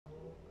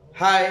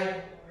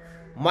Hi,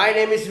 my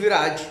name is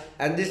Viraj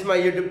and this is my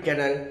YouTube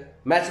channel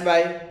Maths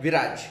by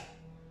Viraj.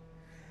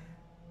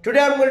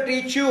 Today I am going to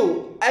teach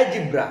you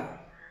Algebra.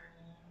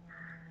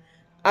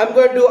 I am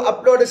going to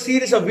upload a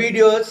series of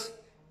videos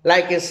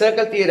like a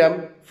circle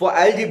theorem for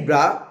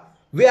Algebra,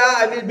 where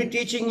I will be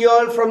teaching you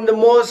all from the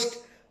most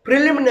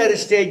preliminary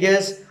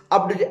stages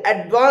up to the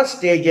advanced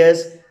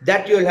stages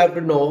that you will have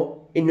to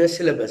know in your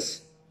syllabus.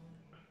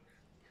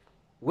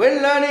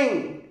 When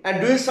learning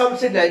and doing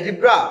sums in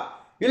algebra,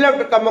 you will have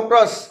to come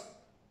across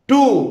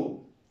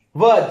two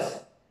words,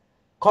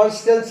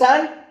 constants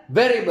and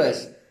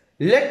variables.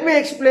 Let me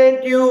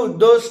explain to you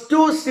those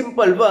two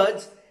simple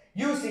words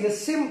using a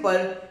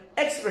simple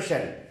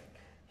expression.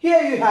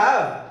 Here you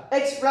have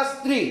x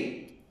plus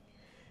 3.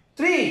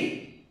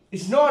 3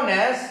 is known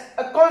as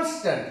a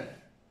constant.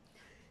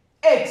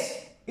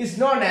 X is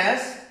known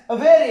as a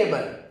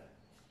variable.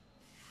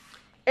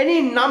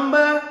 Any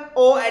number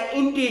or an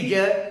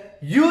integer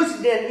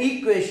used in an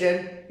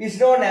equation is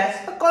known as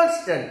a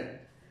constant.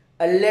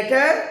 A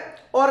letter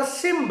or a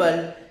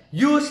symbol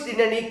used in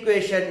an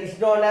equation is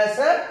known as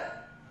a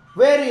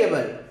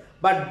variable.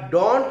 But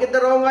don't get the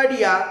wrong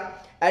idea.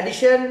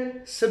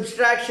 Addition,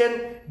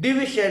 subtraction,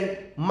 division,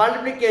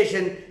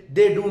 multiplication,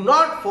 they do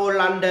not fall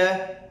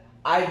under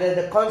either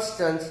the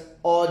constants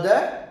or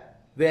the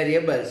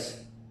variables.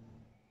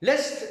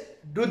 Let's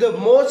do the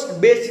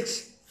most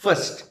basics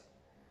first.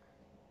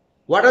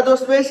 What are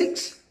those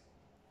basics?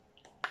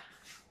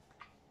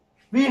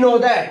 We know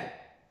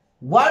that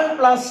 1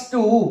 plus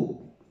 2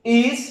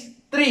 is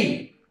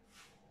 3.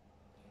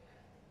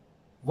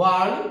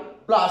 1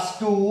 plus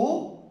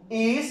 2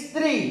 is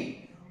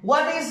 3.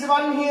 What is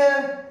 1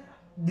 here?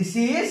 This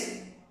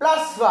is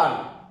plus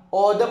 1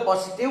 or the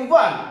positive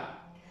 1.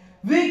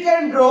 We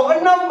can draw a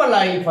number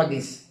line for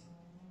this.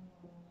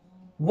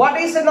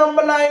 What is a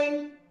number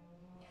line?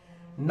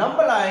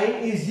 Number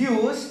line is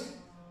used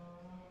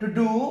to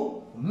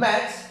do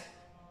maths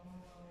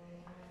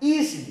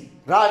easily.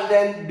 Rather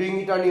than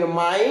doing it on your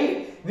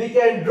mind, we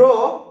can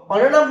draw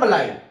on a number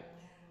line.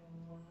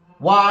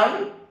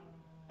 1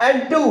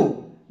 and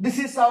 2. This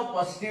is our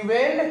positive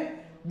end.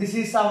 This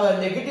is our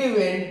negative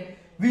end.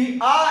 We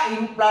are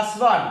in plus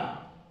 1.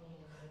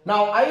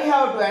 Now I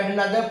have to add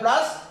another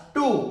plus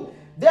 2.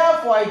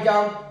 Therefore I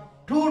jump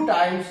 2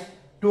 times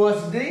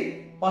towards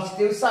the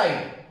positive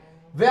side,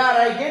 where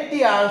I get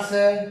the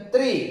answer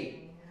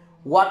 3.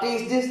 What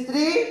is this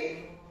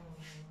 3?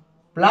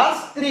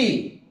 Plus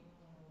 3.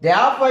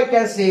 Therefore I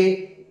can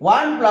say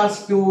 1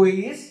 plus 2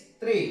 is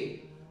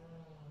 3.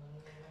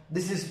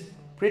 This is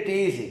pretty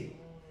easy.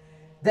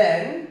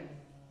 Then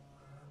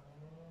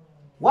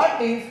what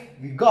if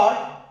we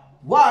got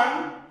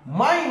 1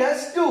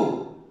 minus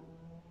 2?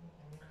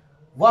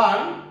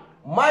 1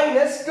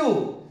 minus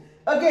 2.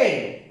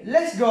 Again,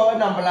 let's draw a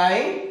number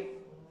line.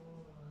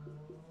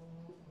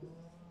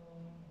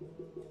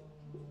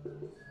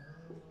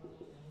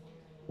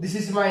 This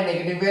is my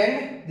negative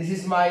end. This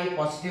is my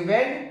positive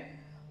end.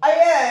 I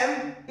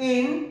am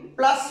in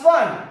plus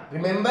 1.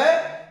 Remember,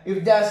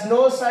 if there is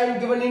no sign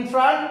given in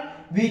front,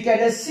 we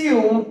can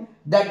assume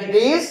that it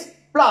is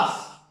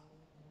plus.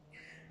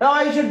 Now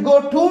I should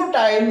go 2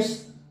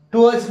 times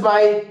towards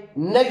my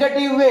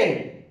negative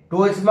end.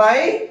 Towards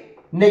my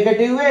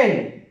negative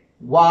end.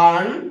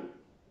 1,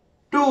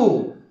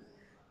 2.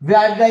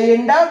 Where did I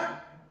end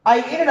up? I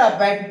ended up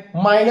at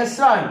minus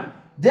 1.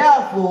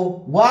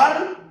 Therefore,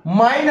 1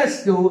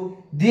 minus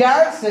 2, the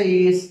answer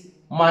is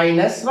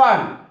minus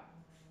 1.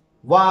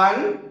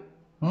 1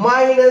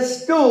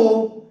 minus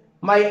 2,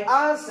 my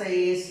answer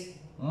is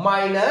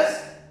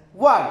minus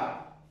 1.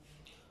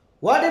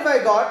 What if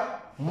I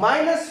got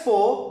minus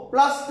 4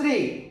 plus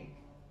 3?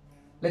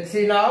 Let's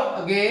see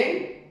now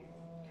again.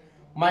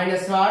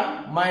 Minus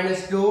 1,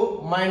 minus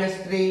 2, minus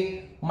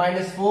 3,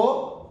 minus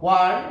 4,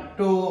 1,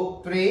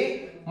 2,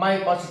 3. My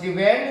positive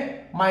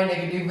end, my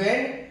negative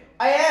end.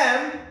 I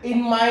am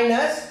in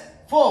minus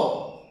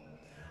 4.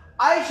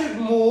 I should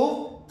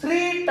move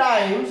 3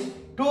 times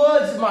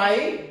towards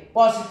my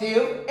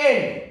positive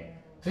end.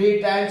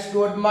 3 times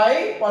toward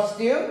my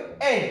positive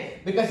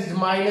end, because it's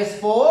minus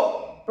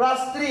 4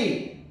 plus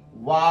 3.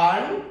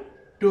 1,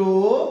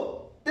 2,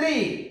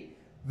 3.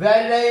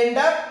 Where did I end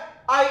up?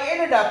 I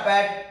ended up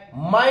at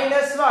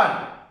minus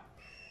 1.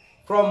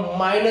 From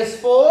minus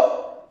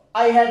 4,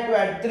 I had to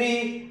add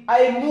 3.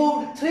 I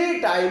moved 3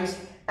 times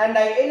and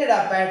I ended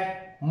up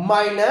at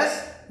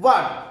minus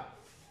 1.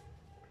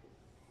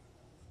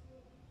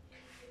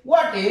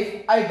 What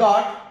if I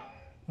got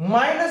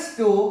minus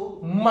 2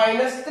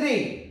 minus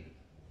 3?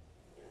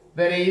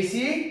 Very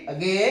easy.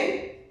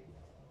 Again,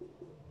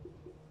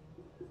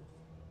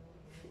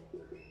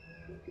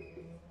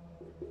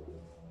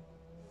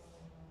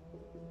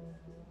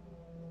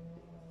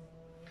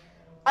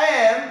 I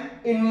am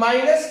in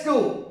minus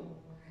 2.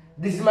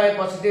 This is my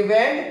positive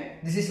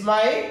end. This is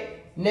my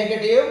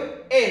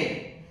negative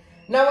end.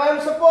 Now I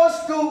am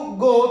supposed to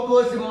go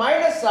towards the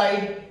minus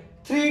side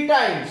 3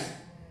 times.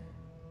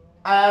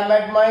 I am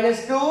at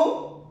minus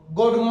 2.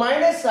 Go to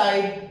minus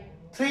side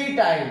 3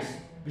 times,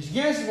 which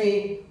gives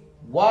me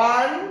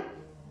 1,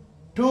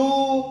 2,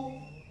 2,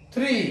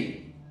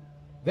 3.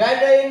 Where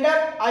did I end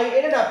up? I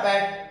ended up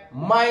at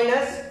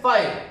minus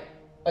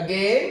 5.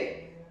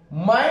 Again,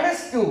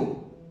 minus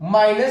 2,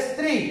 minus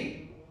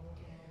 3.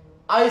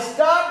 I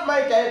start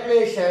my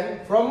calculation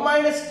from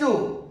minus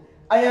 2.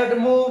 I have to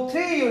move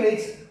 3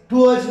 units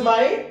towards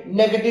my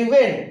negative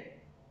end.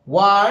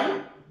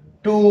 1,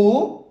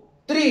 2,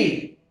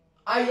 3.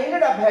 I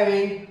ended up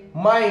having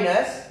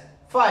minus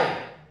 5.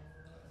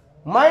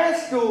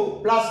 Minus 2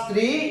 plus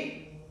 3.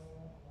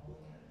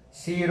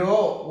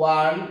 0,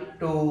 1,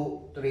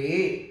 2,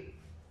 3.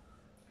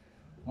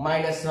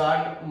 Minus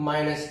 1,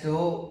 minus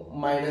 2,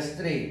 minus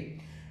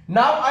 3.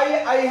 Now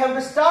I have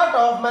to start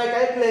off my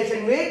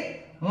calculation with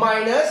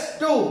minus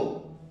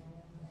 2.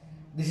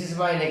 This is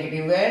my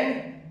negative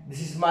end.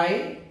 This is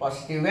my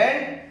positive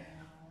end.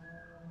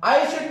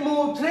 I should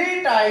move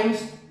 3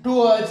 times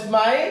towards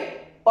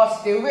my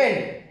positive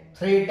end.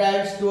 3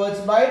 times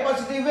towards my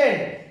positive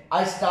end.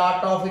 I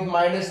start off with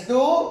minus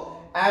 2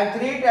 and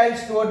 3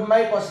 times toward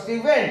my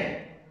positive end.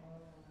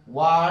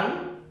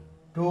 1,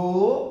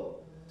 2,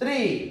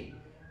 3.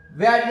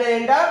 Where did I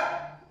end up?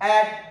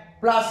 At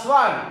plus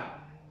 1.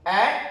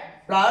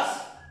 At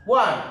plus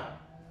 1.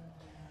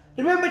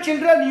 Remember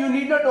children, you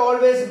need not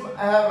always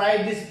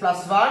write this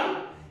plus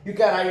 1. You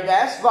can write it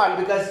as 1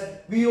 because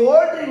we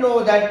already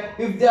know that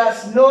if there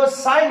is no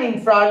sign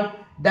in front,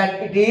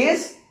 that it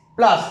is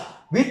plus.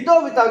 With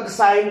or without the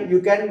sign,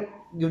 you can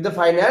give the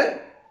final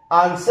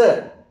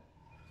answer.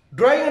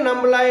 Drawing a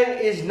number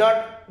line is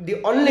not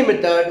the only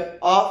method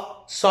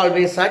of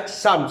solving such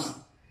sums.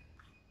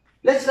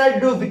 Let's try to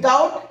do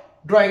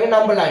without drawing a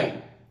number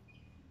line.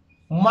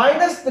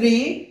 Minus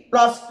 3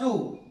 plus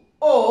 2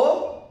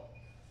 or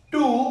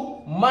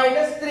 2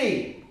 minus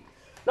 3.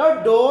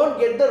 Now don't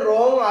get the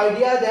wrong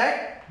idea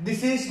that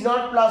this is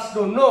not plus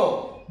 2.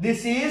 No,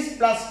 this is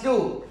plus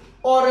 2.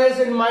 Or else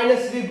when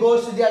minus 3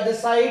 goes to the other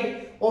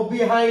side or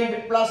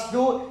behind plus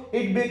 2,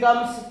 it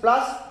becomes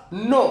plus.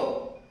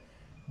 No.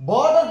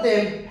 Both of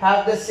them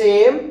have the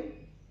same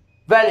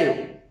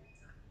value.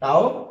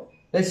 Now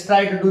let's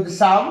try to do the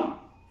sum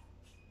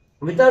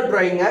without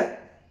drawing a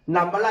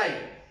number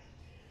line.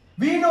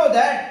 We know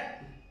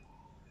that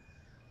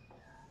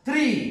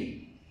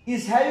 3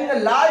 is having a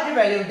larger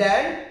value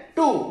than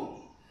 2.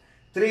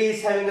 3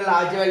 is having a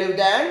larger value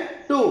than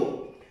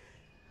 2.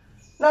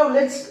 Now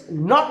let's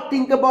not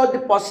think about the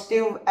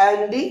positive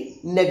and the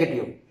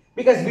negative,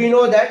 because we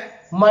know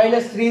that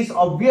minus 3 is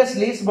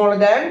obviously smaller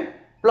than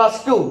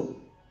plus 2.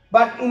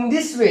 But in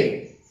this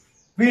way,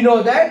 we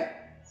know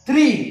that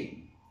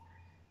 3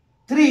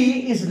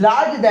 is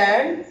larger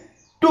than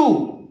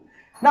 2.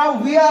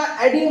 Now we are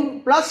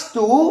adding plus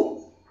 2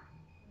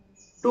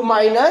 to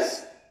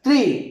minus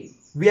 3.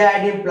 We are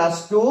adding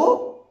plus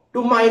 2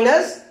 to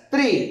minus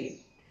 3.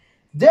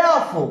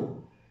 Therefore,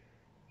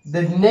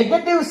 the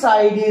negative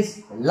side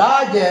is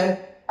larger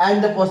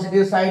and the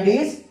positive side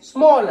is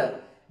smaller.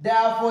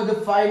 Therefore,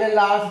 the final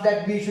answer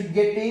that we should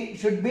get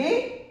should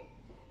be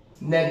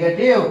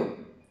negative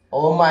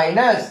or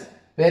minus.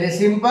 Very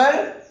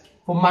simple.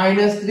 For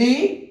minus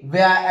 3, we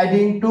are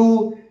adding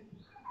 2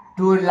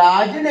 to a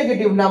larger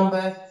negative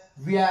number.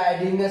 We are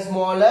adding a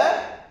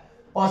smaller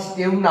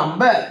positive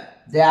number.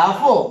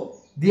 Therefore,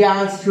 the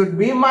answer should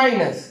be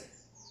minus.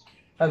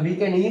 We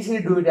can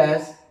easily do it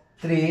as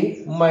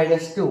 3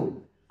 minus 2.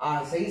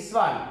 Answer is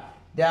 1.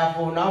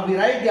 Therefore, now we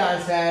write the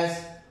answer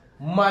as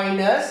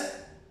minus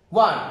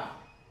 1.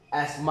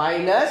 As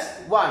minus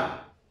 1.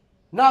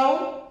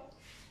 Now,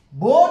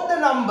 both the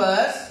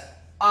numbers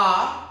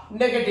are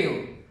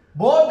negative.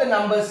 Both the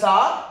numbers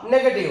are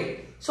negative.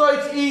 So,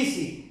 it's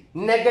easy.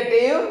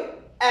 Negative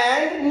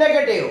and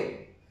negative.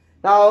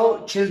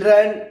 Now,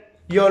 children,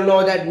 you all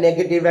know that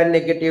negative and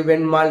negative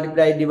when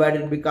multiplied,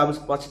 divided becomes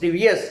positive.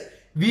 Yes,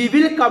 we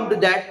will come to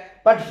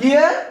that. But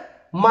here,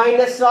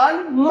 minus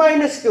 1,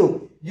 minus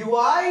 2. You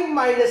are in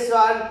minus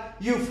 1.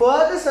 You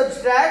further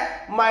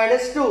subtract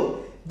minus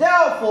 2.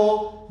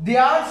 Therefore, the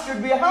answer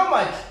should be how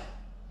much?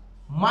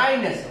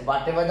 Minus.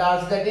 Whatever the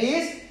answer that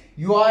is,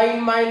 you are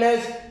in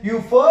minus.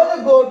 You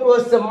further go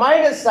towards the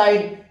minus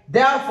side.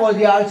 Therefore,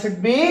 the answer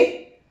should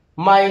be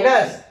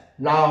minus.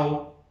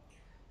 Now,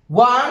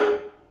 1,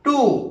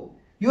 2.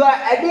 You are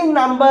adding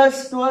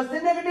numbers towards the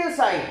negative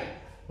side.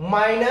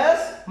 Minus,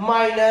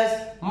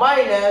 minus,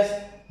 minus.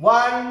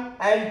 1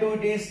 and 2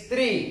 it is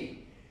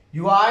 3.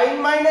 You are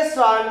in minus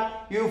 1.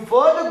 You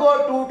further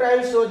go 2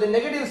 times to the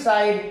negative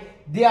side.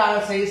 The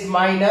answer is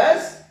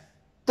minus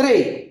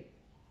 3.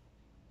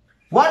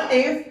 What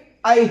if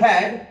I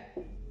had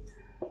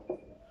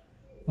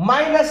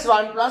minus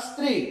 1 plus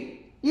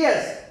 3?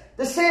 Yes,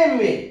 the same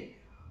way.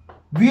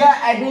 We are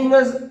adding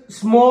a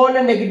small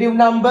negative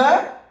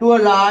number to a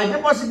larger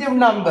positive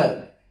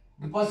number.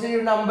 The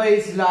positive number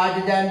is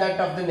larger than that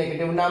of the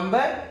negative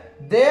number.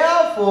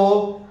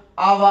 Therefore,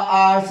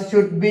 our answer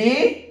should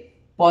be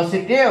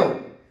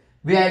positive.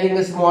 We are adding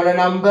a smaller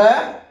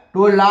number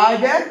to a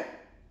larger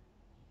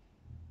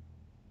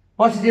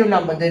positive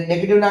number. The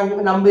negative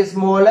number is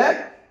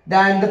smaller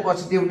than the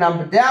positive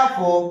number.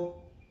 Therefore,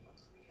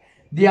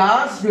 the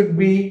answer should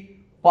be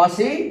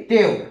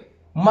positive.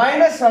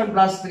 Minus 7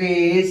 plus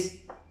 3 is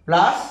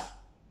plus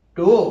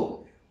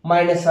 2.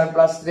 Minus 7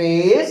 plus 3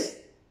 is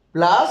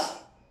plus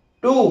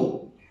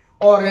 2.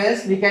 Or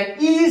else we can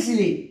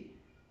easily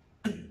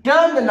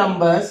turn the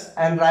numbers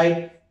and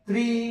write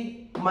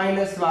 3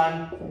 minus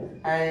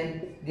 1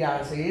 and the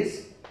answer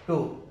is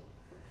 2.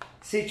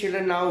 See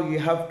children, now you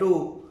have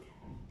to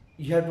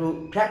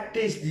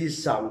practice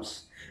these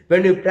sums.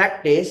 When you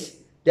practice,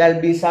 there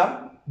will be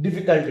some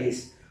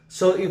difficulties.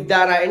 So if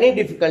there are any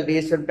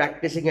difficulties when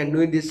practicing and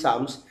doing these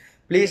sums,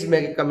 please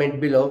make a comment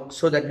below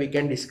so that we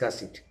can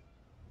discuss it.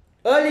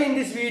 Early in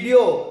this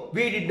video,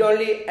 we did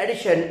only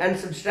addition and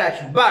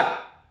subtraction,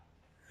 but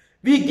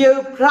we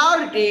gave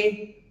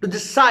priority to the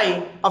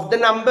sign of the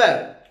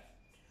number.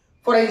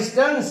 For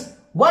instance,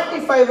 what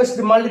if I was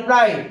to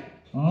multiply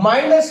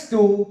minus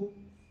 2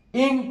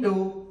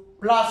 into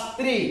plus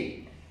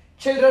 3?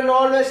 Children,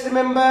 always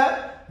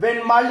remember,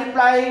 when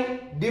multiplying,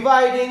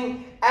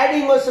 dividing,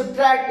 adding or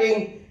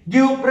subtracting,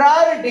 give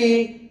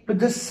priority to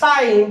the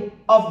sign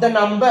of the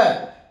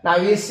number. Now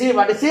you see,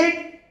 what is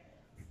it?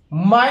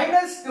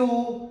 Minus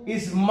 2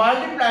 is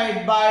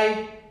multiplied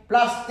by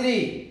plus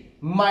 3.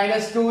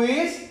 Minus 2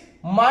 is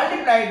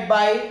multiplied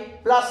by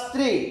plus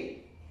 3.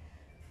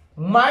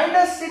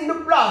 Minus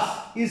into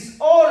plus is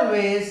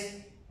always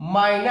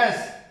minus.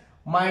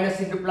 Minus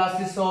into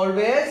plus is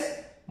always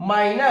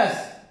minus.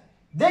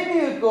 Then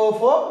you go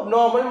for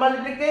normal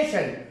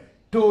multiplication.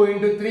 2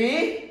 into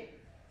 3,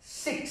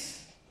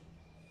 6.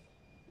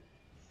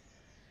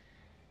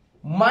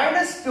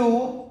 Minus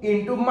 2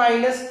 into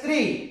minus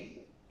 3.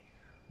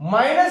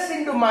 Minus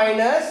into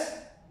minus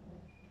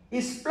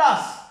is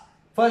plus.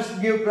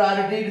 First give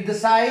priority to the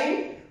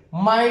sign.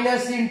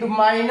 Minus into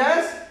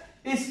minus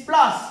is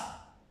plus.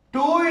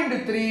 2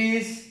 into 3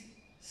 is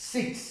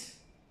 6.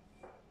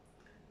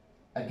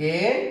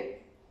 Again,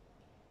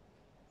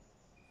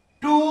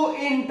 2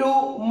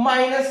 into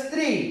minus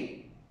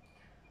 3.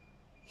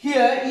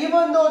 Here,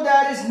 even though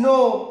there is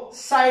no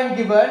sign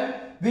given,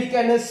 we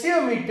can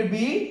assume it to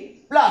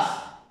be plus.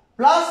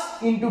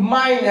 Plus into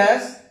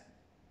minus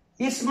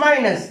is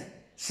minus.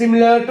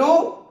 Similar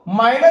to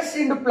minus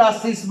into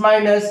plus is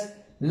minus.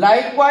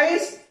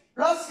 Likewise,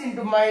 plus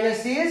into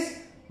minus is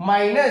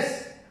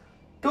minus.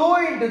 2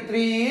 into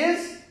 3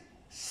 is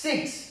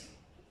 6.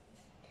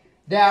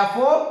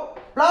 Therefore,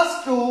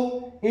 plus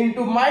 2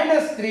 into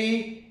minus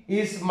 3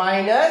 is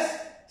minus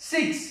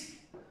 6.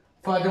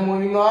 Further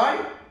moving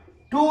on,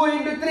 2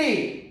 into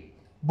 3.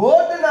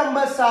 Both the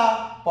numbers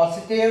are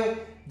positive.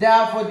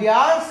 Therefore, the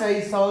answer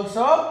is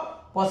also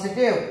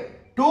positive.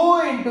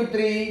 2 into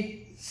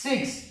 3,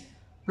 6.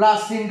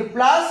 Plus into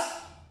plus.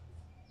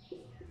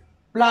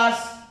 Plus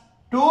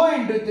 2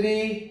 into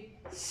 3,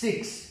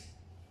 6.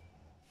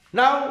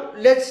 Now,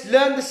 let's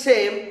learn the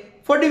same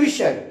for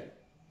division.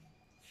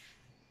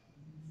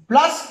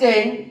 Plus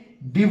 10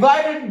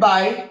 divided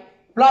by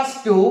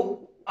plus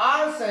 2.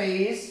 Answer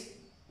is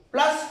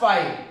plus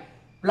 5.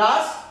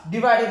 Plus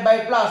divided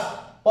by plus.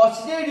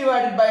 Positive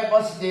divided by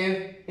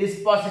positive is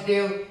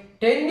positive.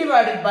 10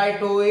 divided by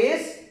 2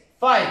 is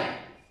 5.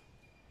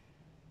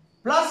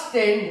 Plus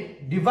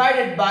 10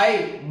 divided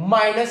by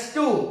minus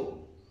 2.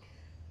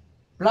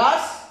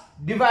 Plus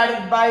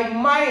divided by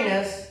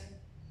minus.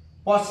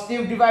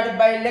 Positive divided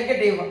by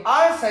negative.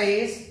 Answer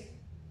is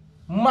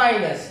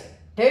minus.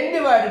 10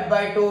 divided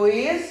by 2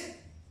 is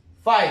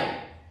 5.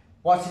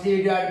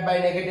 Positive divided by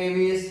negative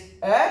is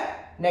a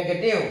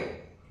negative.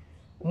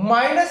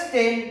 Minus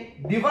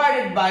 10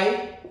 divided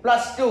by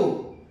plus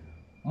 2.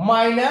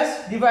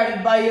 Minus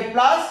divided by a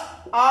plus.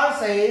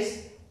 Answer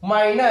is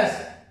minus.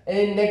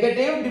 A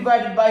negative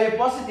divided by a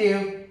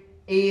positive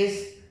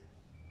is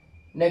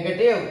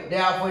negative.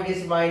 Therefore, it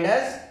is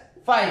minus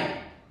 5.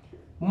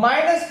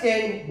 Minus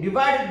 10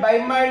 divided by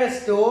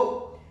minus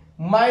 2.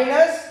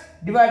 Minus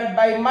divided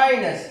by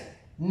minus.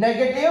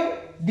 Negative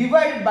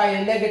divided by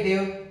a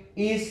negative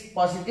is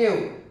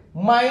positive.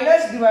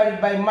 Minus divided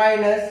by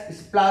minus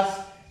is plus.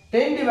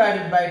 10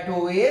 divided by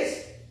 2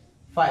 is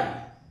 5.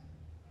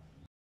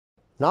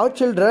 Now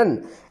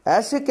children,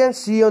 as you can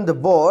see on the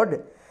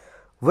board,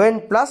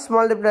 when plus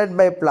multiplied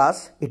by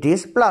plus, it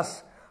is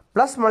plus.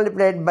 Plus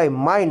multiplied by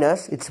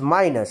minus, it's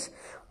minus.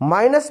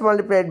 Minus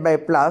multiplied by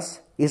plus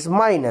is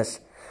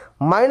minus.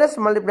 Minus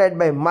multiplied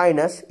by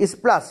minus is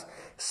plus.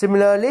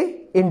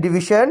 Similarly, in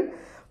division,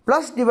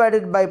 plus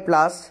divided by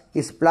plus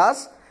is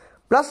plus.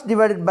 Plus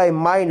divided by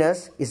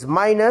minus is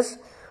minus.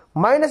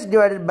 Minus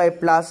divided by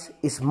plus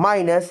is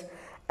minus.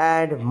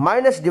 And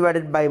minus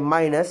divided by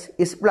minus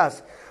is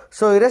plus.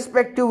 So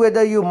irrespective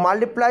whether you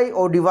multiply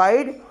or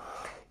divide,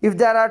 if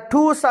there are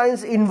two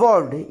signs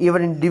involved,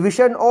 even in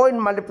division or in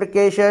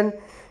multiplication,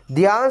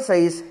 the answer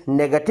is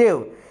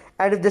negative.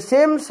 And if the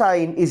same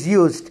sign is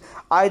used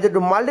either to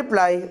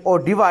multiply or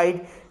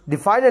divide, the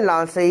final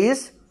answer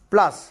is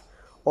plus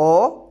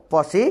or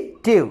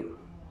positive.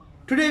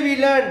 Today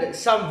we learned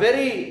some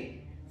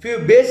very few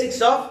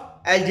basics of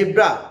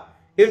algebra.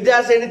 If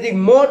there is anything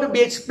more to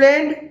be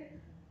explained,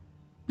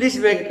 please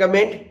make a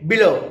comment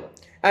below.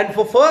 And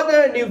for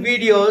further new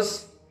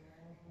videos,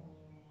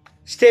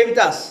 stay with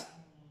us.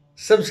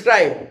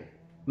 Subscribe.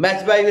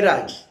 Match by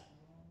Viraj.